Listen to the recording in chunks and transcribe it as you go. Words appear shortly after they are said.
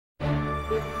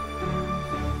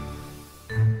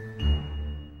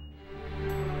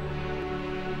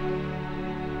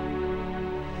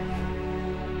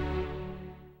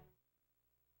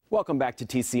Welcome back to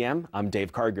TCM. I'm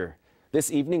Dave Karger. This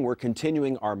evening, we're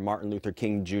continuing our Martin Luther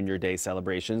King Jr. Day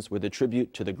celebrations with a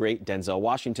tribute to the great Denzel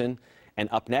Washington. And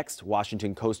up next,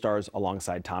 Washington co-stars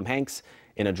alongside Tom Hanks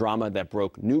in a drama that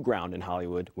broke new ground in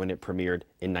Hollywood when it premiered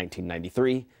in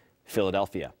 1993,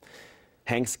 Philadelphia.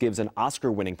 Hanks gives an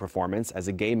Oscar-winning performance as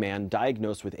a gay man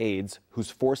diagnosed with AIDS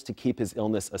who's forced to keep his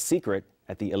illness a secret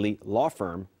at the elite law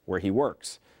firm where he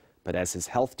works. But as his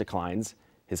health declines,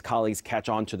 his colleagues catch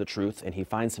on to the truth and he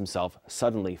finds himself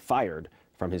suddenly fired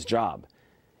from his job.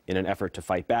 In an effort to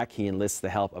fight back, he enlists the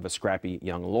help of a scrappy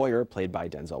young lawyer played by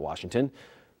Denzel Washington,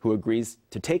 who agrees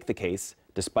to take the case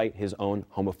despite his own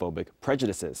homophobic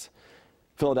prejudices.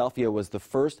 Philadelphia was the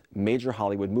first major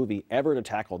Hollywood movie ever to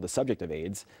tackle the subject of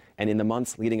AIDS, and in the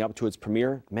months leading up to its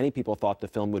premiere, many people thought the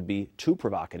film would be too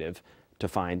provocative to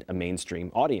find a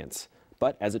mainstream audience.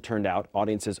 But as it turned out,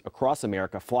 audiences across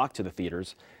America flocked to the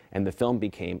theaters, and the film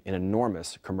became an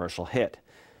enormous commercial hit.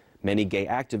 Many gay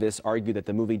activists argue that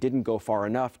the movie didn't go far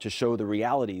enough to show the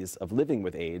realities of living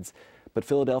with AIDS, but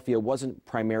Philadelphia wasn't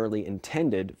primarily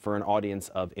intended for an audience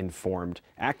of informed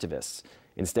activists.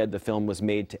 Instead, the film was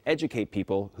made to educate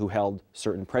people who held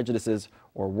certain prejudices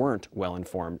or weren't well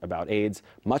informed about AIDS,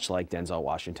 much like Denzel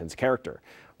Washington's character.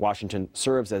 Washington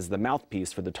serves as the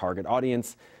mouthpiece for the target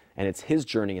audience, and it's his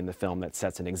journey in the film that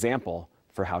sets an example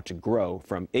for how to grow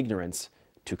from ignorance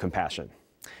to compassion.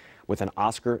 With an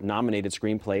Oscar-nominated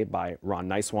screenplay by Ron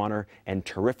Neiswaner and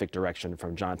terrific direction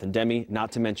from Jonathan Demme,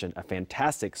 not to mention a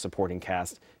fantastic supporting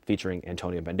cast featuring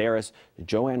Antonio Banderas,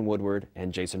 Joanne Woodward,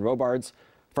 and Jason Robards,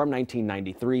 from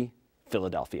 1993,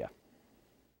 Philadelphia.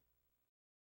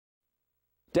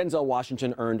 Denzel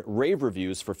Washington earned rave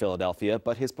reviews for Philadelphia,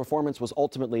 but his performance was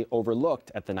ultimately overlooked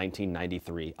at the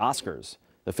 1993 Oscars.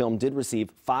 The film did receive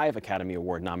 5 Academy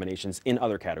Award nominations in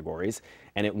other categories,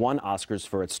 and it won Oscars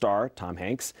for its star, Tom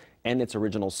Hanks, and its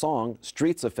original song,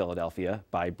 Streets of Philadelphia,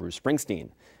 by Bruce Springsteen.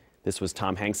 This was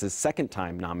Tom Hanks' second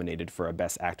time nominated for a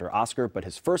Best Actor Oscar, but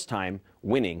his first time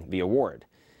winning the award.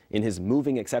 In his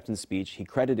moving acceptance speech, he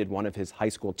credited one of his high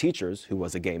school teachers, who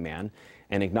was a gay man,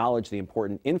 and acknowledged the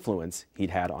important influence he'd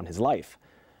had on his life.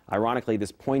 Ironically,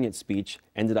 this poignant speech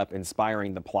ended up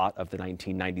inspiring the plot of the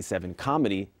 1997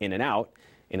 comedy In and Out,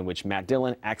 in which Matt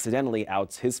Dillon accidentally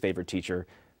outs his favorite teacher,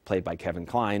 played by Kevin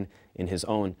Kline, in his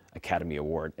own Academy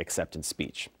Award acceptance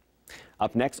speech.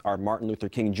 Up next, our Martin Luther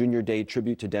King Jr. Day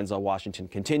tribute to Denzel Washington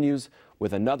continues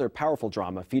with another powerful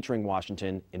drama featuring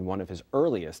Washington in one of his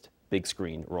earliest big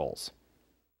screen roles.